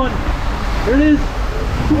another big one. Here it is.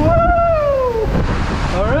 Woo!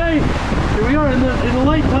 All right, here we are in the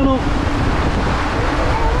light tunnel.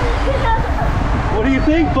 What do you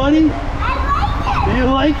think, buddy? Do you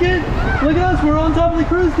like it? Look at us, we're on top of the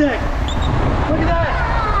cruise deck. Look at that.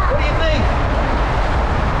 What do you think?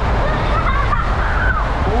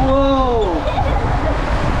 Whoa.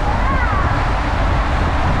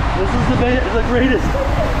 This is the greatest.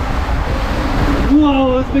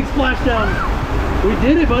 Whoa, this big splashdown. We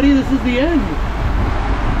did it, buddy. This is the end.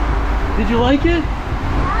 Did you like it?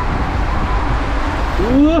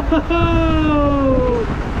 Whoa.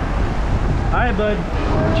 All right, bud.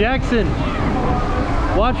 Jackson.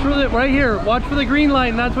 Watch for the, right here, watch for the green light,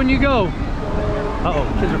 and that's when you go.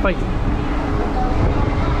 Uh-oh, kids are fighting. I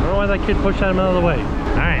don't know why that kid pushed him out of the way.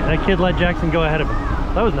 All right, that kid let Jackson go ahead of him.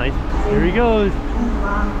 That was nice. Here he goes.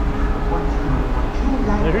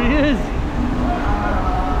 There he is.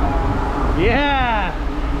 Yeah.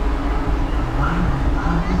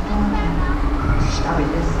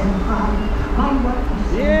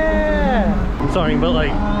 Yeah. I'm sorry, but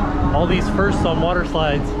like, all these firsts on water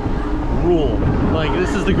slides rule. Like,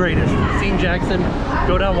 this is the greatest. Seeing Jackson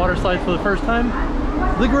go down water slides for the first time,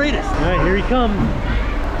 the greatest. All right, here he comes.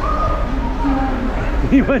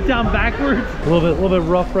 He went down backwards. A little bit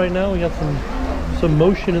rough right now. We got some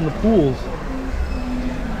motion in the pools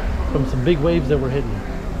from some big waves that we're hitting.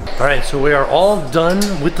 All right, so we are all done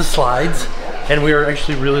with the slides, and we are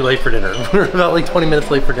actually really late for dinner. We're about like 20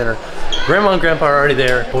 minutes late for dinner. Grandma and Grandpa are already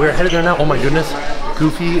there, but we're headed there now. Oh my goodness,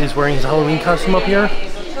 Goofy is wearing his Halloween costume up here.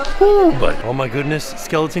 Ooh, but oh my goodness,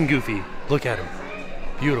 Skeleton Goofy. Look at him.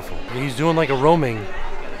 Beautiful. He's doing like a roaming.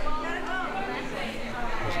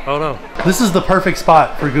 Oh no. This is the perfect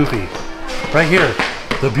spot for Goofy. Right here.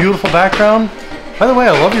 The beautiful background. By the way,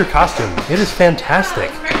 I love your costume. It is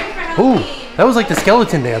fantastic. Ooh, that was like the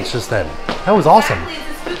skeleton dance just then. That was awesome.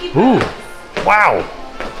 Ooh, wow.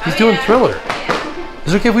 He's doing Thriller.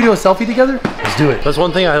 Is it okay if we do a selfie together? Let's do it. That's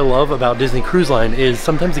one thing I love about Disney Cruise Line is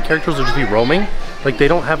sometimes the characters will just be roaming. Like, they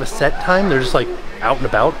don't have a set time. They're just like out and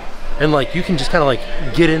about. And like, you can just kind of like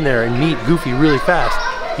get in there and meet Goofy really fast,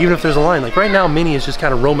 even if there's a line. Like right now, Minnie is just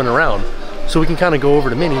kind of roaming around. So we can kind of go over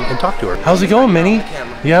to Minnie and talk to her. How's it going, Minnie?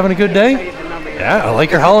 You having a good day? Yeah, I like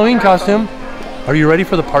your Halloween costume. Are you ready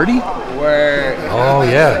for the party? Oh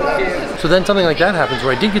yeah. So then something like that happens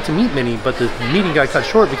where I did get to meet Minnie, but the meeting got cut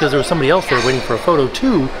short because there was somebody else there waiting for a photo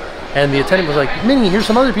too. And the attendant was like, Minnie, here's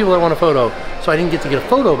some other people that want a photo. So I didn't get to get a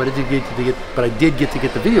photo, but I did get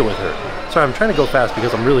the video with her. Sorry, I'm trying to go fast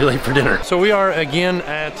because I'm really late for dinner. So we are again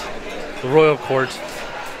at the Royal Court.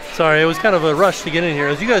 Sorry, it was kind of a rush to get in here,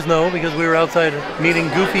 as you guys know, because we were outside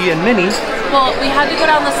meeting Goofy and Minnie. Well, we had to go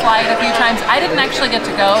down the slide a few times. I didn't actually get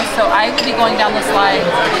to go, so I will be going down the slide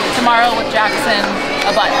tomorrow with Jackson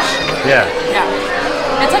a bunch. Yeah. Yeah.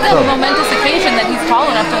 It's like a momentous occasion that he's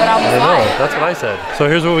tall enough to go down the slide. I know, that's what I said.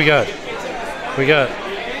 So here's what we got. We got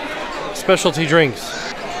specialty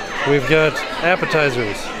drinks. We've got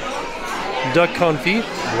appetizers. Duck confit,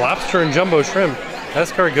 lobster and jumbo shrimp,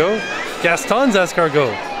 escargot, Gaston's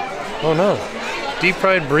escargot. Oh no. Deep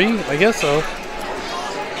fried brie? I guess so.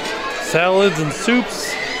 Salads and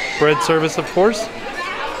soups. Bread service, of course.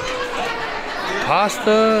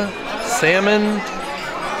 Pasta, salmon,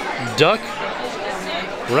 duck,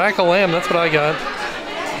 rack of lamb, that's what I got.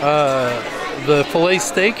 The filet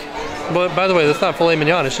steak. But by the way, that's not filet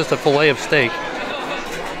mignon, it's just a filet of steak.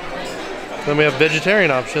 Then we have vegetarian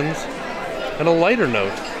options and a lighter note.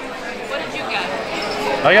 What did you get?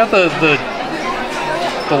 I got the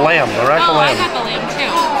lamb, the rack of lamb. I got the lamb too.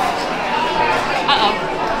 Uh-oh.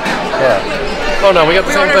 Yeah. Oh no, we got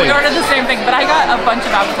the same thing. We ordered the same thing, but I got a bunch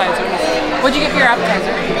of appetizers. What'd you get for your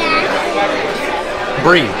appetizer?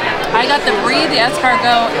 Brie. I got the brie, the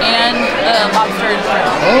escargot, and the lobster and shrimp.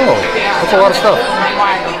 Oh, that's a lot of stuff.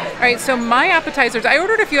 All right, so my appetizers, I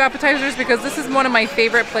ordered a few appetizers because this is one of my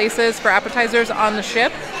favorite places for appetizers on the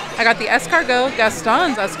ship. I got the escargot,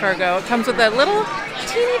 Gaston's escargot. It comes with a little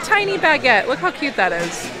teeny tiny baguette. Look how cute that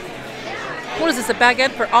is. What is this, a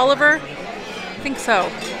baguette for Oliver? I think so.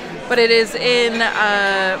 But it is in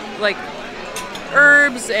like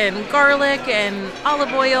herbs and garlic and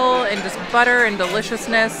olive oil and just butter and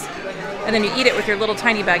deliciousness. And then you eat it with your little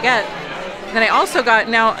tiny baguette. And then I also got,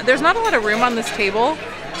 now there's not a lot of room on this table,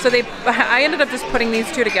 so I ended up just putting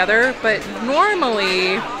these two together, but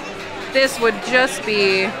normally this would just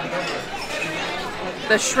be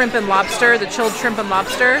the shrimp and lobster, the chilled shrimp and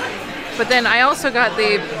lobster. But then I also got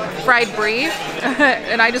the fried brie,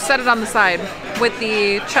 and I just set it on the side with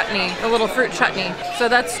the chutney, the little fruit chutney. So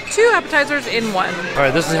that's two appetizers in one. All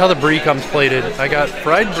right, this is how the brie comes plated. I got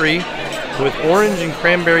fried brie, with orange and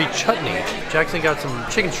cranberry chutney. Jackson got some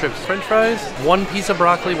chicken strips, french fries, 1 piece of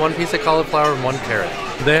broccoli, 1 piece of cauliflower, and 1 carrot.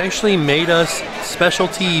 They actually made us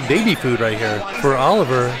specialty baby food right here. For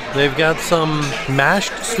Oliver, they've got some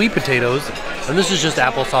mashed sweet potatoes, and this is just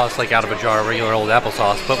applesauce, like out of a jar, regular old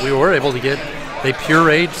applesauce, but we were able to get, they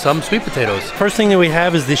pureed some sweet potatoes. First thing that we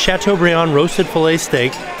have is the Chateaubriand roasted filet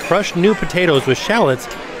steak, crushed new potatoes with shallots,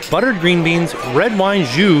 buttered green beans, red wine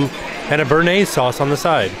jus, and a béarnaise sauce on the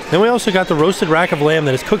side. Then we also got the roasted rack of lamb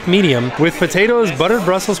that is cooked medium with potatoes, buttered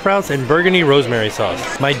Brussels sprouts, and burgundy rosemary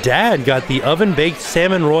sauce. My dad got the oven-baked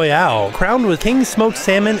salmon royale, crowned with king smoked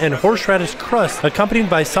salmon and horseradish crust, accompanied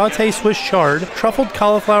by sauté Swiss chard, truffled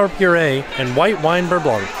cauliflower puree, and white wine beurre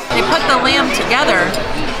blanc. They put the lamb together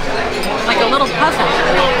like a little puzzle.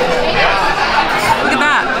 Look at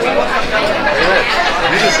that.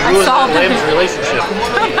 You just ruined the lamb's relationship.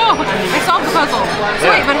 No, I solved the puzzle.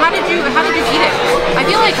 So wait, but how did you eat it? I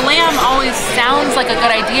feel like lamb always sounds like a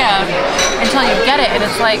good idea until you get it, and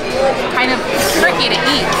it's like kind of tricky to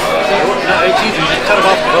eat. No, it's easy. You just cut it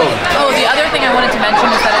off the bone. Oh, the other thing I wanted to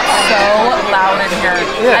mention is that it's so loud in here.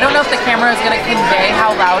 Yeah. I don't know if the camera is going to convey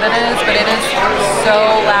how loud it is, but it is so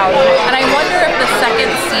loud. And I wonder if the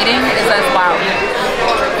second seating is as loud.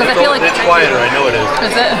 Because I feel like it's quieter. I know it is.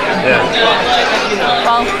 Is it? Yeah.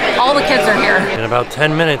 Well, all the kids are here. In about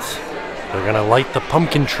 10 minutes, they're gonna light the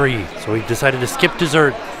pumpkin tree. So we decided to skip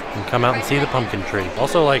dessert and come out and see the pumpkin tree.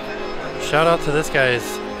 Also, like, shout out to this guy's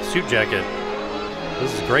suit jacket.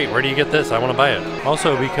 This is great. Where do you get this? I want to buy it.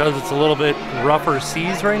 Also, because it's a little bit rougher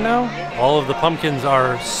seas right now, all of the pumpkins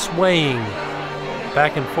are swaying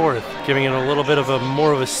back and forth, giving it a little bit of a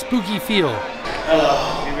more of a spooky feel.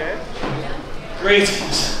 Hello.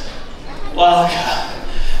 Greetings. Welcome.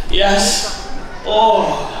 Yes.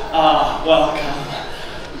 Oh, welcome.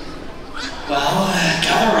 Well,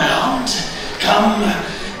 come around. Come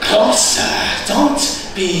closer. Don't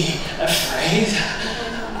be afraid.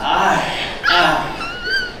 I am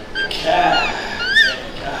the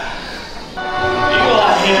caretaker. You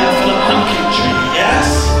are here for the pumpkin tree, yes?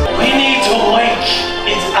 We need to wake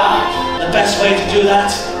it up. The best way to do that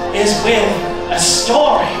is with a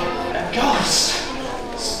story. A ghost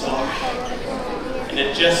story. And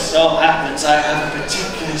it just so happens I have a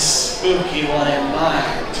particularly spooky one in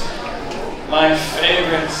mind. My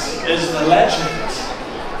favorite is the legend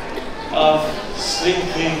of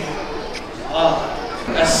Sleepy Hollow.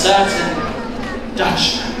 A certain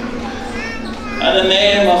Dutchman by the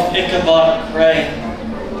name of Ichabod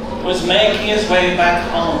Crane was making his way back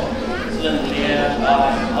home to the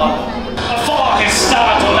nearby hollow. Before his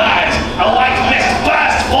startled eyes, a white mist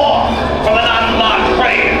burst forth from an unmarked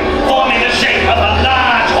grave, forming the shape of a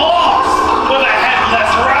large horse with a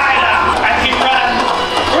headless rider, and he ran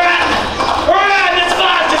as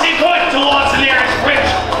fast as he could towards the nearest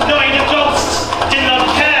bridge, knowing the ghosts did not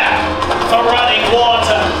care for running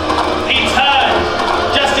water. He turned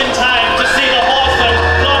just in time to see the horseman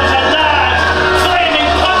launch a large, flaming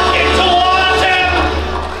pumpkin towards him.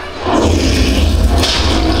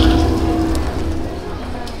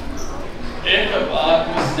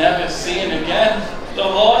 Ichabod was never seen again. The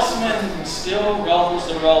horseman still roams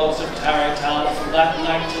the roads of Tarrytown from that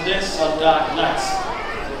night to this on dark nights.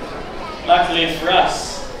 Luckily for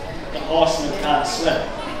us, the horseman can't swim.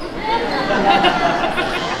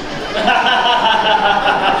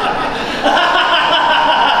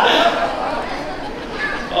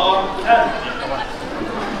 Or can he?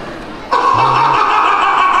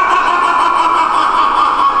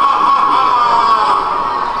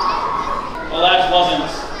 Well, that wasn't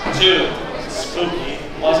too spooky,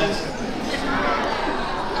 was it?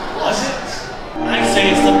 Was it? I say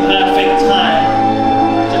it's the perfect time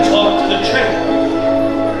to talk to the tree.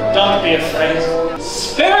 Don't be afraid.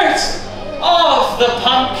 Spirit of the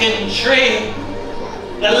pumpkin tree,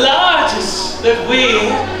 the largest that we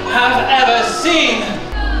have ever seen.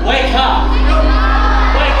 Wake up.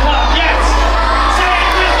 Wake up, yes! Say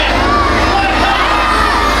it with me! Wake up!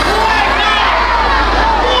 Wake up!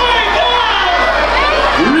 Wake up!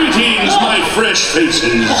 Greetings, my fresh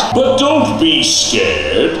faces, but don't be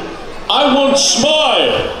scared. I want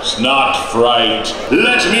smiles, not fright.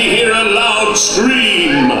 Let me hear a loud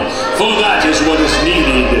scream, for that is what is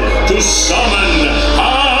needed to summon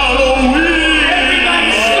Halloween!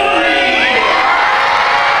 Everybody scream!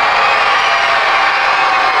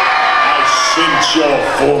 I sense your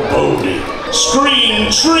foreboding.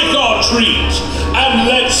 Scream trick or treat, and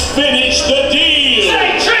let's finish the deal!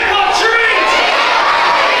 Say trick or treat!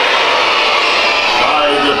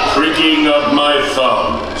 By the pricking of my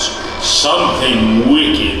thumbs, something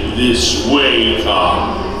wicked this way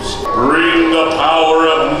comes. Bring the power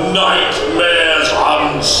of nightmares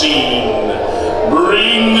unseen.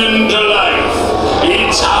 came into life.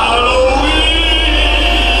 It's Halloween!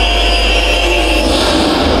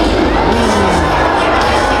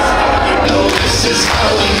 This is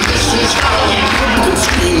Halloween, this is Halloween. You can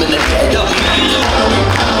scream in the dead of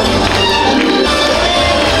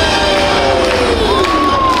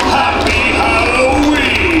Happy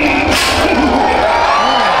Halloween!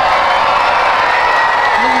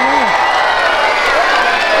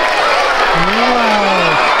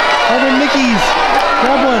 Wow! All the Mickeys!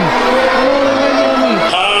 Grab one! Oh, they're right on me!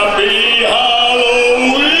 Happy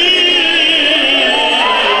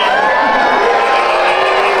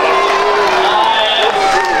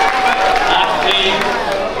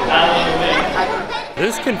Halloween!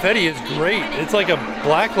 This confetti is great. It's like a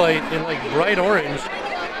black light in like bright orange.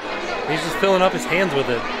 He's just filling up his hands with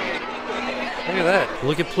it. Look at that.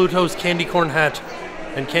 Look at Pluto's candy corn hat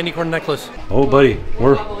and candy corn necklace. Oh buddy,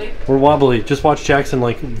 we're wobbly. Just watch Jackson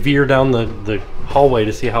like veer down the hallway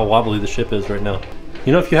to see how wobbly the ship is right now.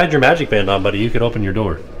 You know, if you had your magic band on, buddy, you could open your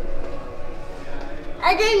door.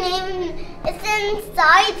 I didn't even, it's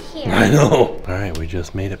inside here. I know. All right, we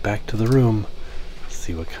just made it back to the room. Let's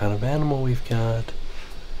see what kind of animal we've got.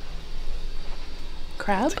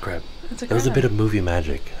 Crab? It's a crab. It's a That was a crab. bit of movie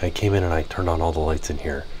magic. I came in and I turned on all the lights in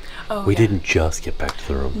here. Oh, We yeah. didn't just get back to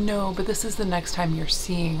the room. No, but this is the next time you're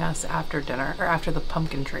seeing us after dinner, or after the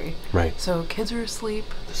pumpkin tree. Right. So kids are asleep.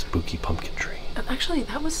 The spooky pumpkin tree. And actually,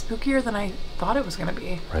 that was spookier than I thought it was going to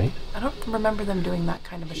be. Right? I don't remember them doing that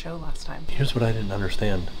kind of a show last time. Here's what I didn't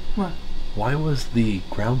understand. What? Why was the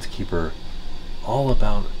groundskeeper all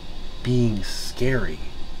about being scary?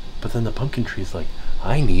 But then the pumpkin tree's like,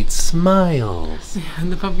 I need smiles.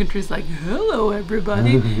 And the pumpkin tree's like, hello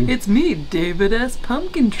everybody, it's me, David S.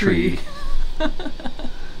 Pumpkin Tree. That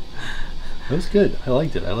was good. I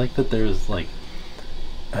liked it. I like that there's like,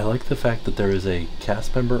 I like the fact that there is a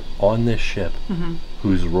cast member on this ship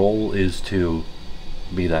whose role is to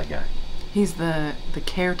be that guy. He's the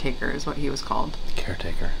caretaker is what he was called.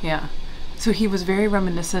 Caretaker. Yeah. So he was very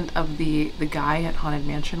reminiscent of the guy at Haunted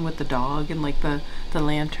Mansion with the dog and like the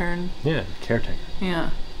lantern. Yeah, caretaker. Yeah.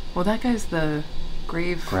 Well, that guy's the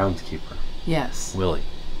grave... Groundskeeper. Yes. Willie.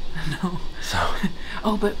 No. So.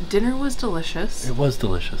 Oh, but dinner was delicious. It was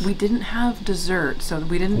delicious. We didn't have dessert, so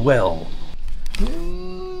we didn't... Well.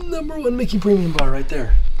 #1 Mickey Premium Bar right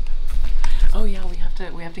there. Oh yeah, we have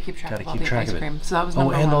to keep track Gotta of all keep the track ice of it. cream. So that was Oh,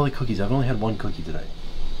 number and one. all the cookies. I've only had one cookie today.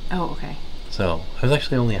 Oh, okay. So, I was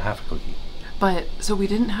actually only a half a cookie. But, so we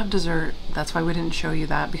didn't have dessert. That's why we didn't show you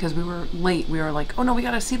that, because we were late. We were like, oh no, we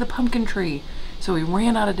gotta see the pumpkin tree. So we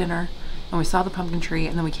ran out of dinner, and we saw the pumpkin tree,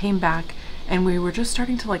 and then we came back, and we were just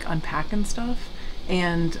starting to like unpack and stuff.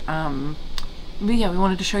 And, but yeah, we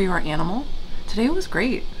wanted to show you our animal. Today was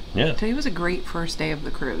great. Yeah. Today was a great first day of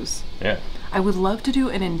the cruise. Yeah. I would love to do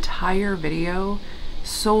an entire video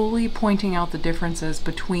solely pointing out the differences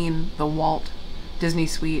between the Walt Disney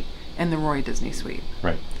Suite and the Roy Disney Suite.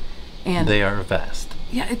 Right. And they are vast.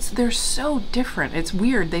 Yeah, they're so different. It's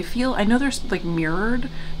weird. They feel, I know they're like mirrored,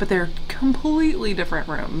 but they're completely different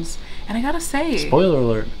rooms. And I gotta say, Spoiler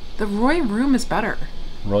alert. the Roy room is better.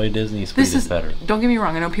 Roy Disney Suite is better. Don't get me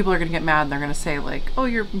wrong. I know people are gonna get mad and they're gonna say like, oh,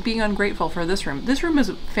 you're being ungrateful for this room. This room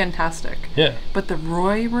is fantastic. Yeah. But the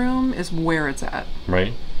Roy room is where it's at.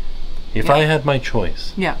 Right. If Yeah. I had my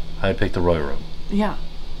choice, Yeah. I'd pick the Roy room. Yeah.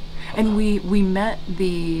 And we met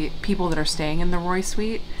the people that are staying in the Roy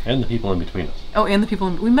Suite. And the people in between us. Oh, and the people,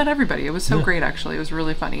 we met everybody. It was so Yeah. great, actually. It was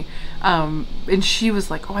really funny. And she was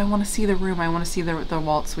like, oh, I want to see the room. I want to see the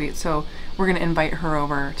Walt Suite. So we're going to invite her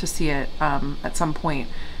over to see it at some point.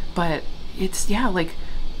 But it's, yeah, like,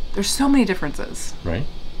 there's so many differences. Right.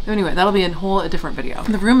 Anyway, that'll be a different video.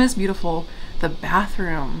 The room is beautiful. The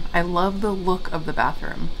bathroom, I love the look of the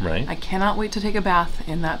bathroom. Right. I cannot wait to take a bath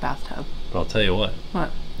in that bathtub. But I'll tell you what.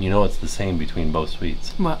 What? You know it's the same between both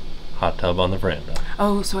suites. What? Hot tub on the veranda.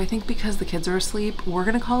 Oh, so I think because the kids are asleep, we're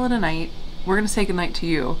gonna call it a night. We're gonna say goodnight to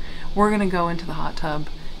you. We're gonna go into the hot tub,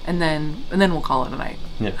 and then we'll call it a night.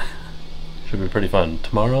 Yeah. Should be pretty fun.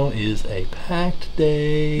 Tomorrow is a packed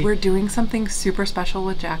day. We're doing something super special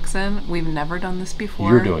with Jackson. We've never done this before.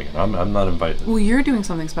 You're doing it. I'm not invited. Well, you're doing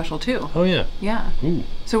something special too. Oh yeah. Yeah. Ooh.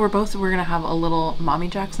 So we're gonna have a little mommy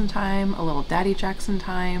Jackson time, a little daddy Jackson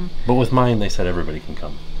time. But with mine, they said everybody can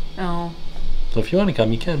come. Oh. So if you want to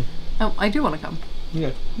come, you can. Oh, I do want to come.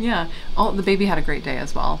 Yeah. Yeah. The baby had a great day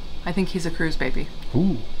as well. I think he's a cruise baby.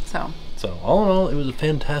 Ooh. So all in all, it was a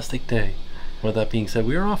fantastic day. With that being said,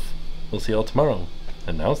 we are off. We'll see y'all tomorrow.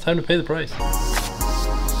 And now it's time to pay the price.